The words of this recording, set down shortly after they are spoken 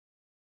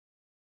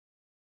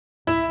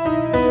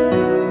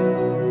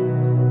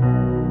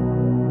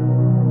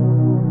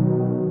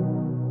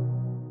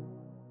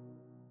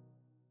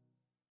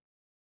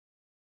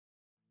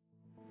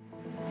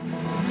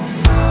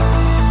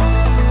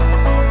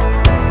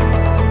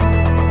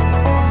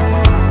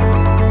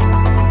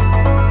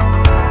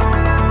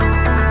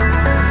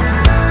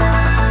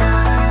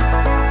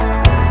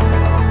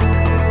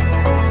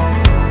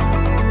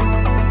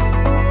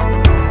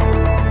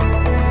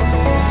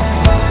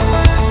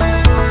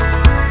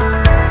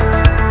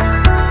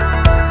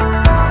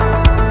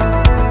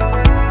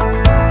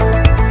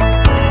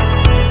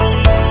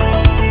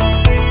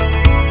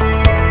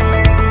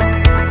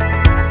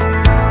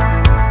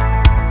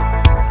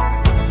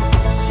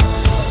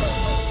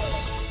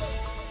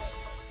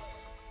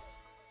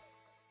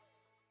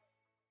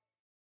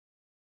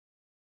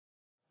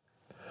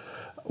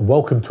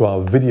Welcome to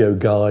our video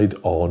guide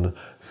on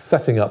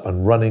setting up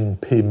and running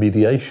peer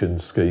mediation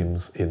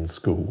schemes in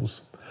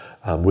schools.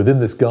 Within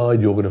this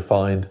guide, you're going to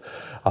find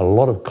a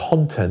lot of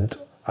content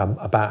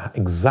about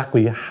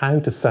exactly how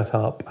to set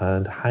up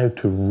and how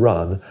to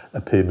run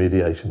a peer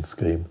mediation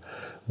scheme.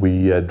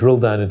 We drill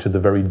down into the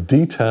very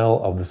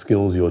detail of the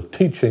skills you're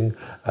teaching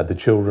the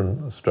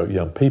children,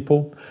 young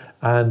people,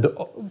 and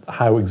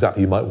how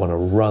exactly you might want to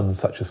run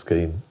such a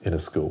scheme in a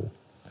school.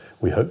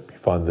 We hope you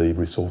find the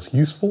resource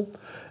useful,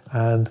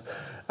 and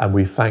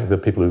we thank the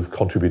people who've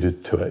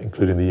contributed to it,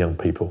 including the young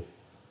people.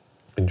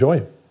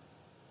 Enjoy.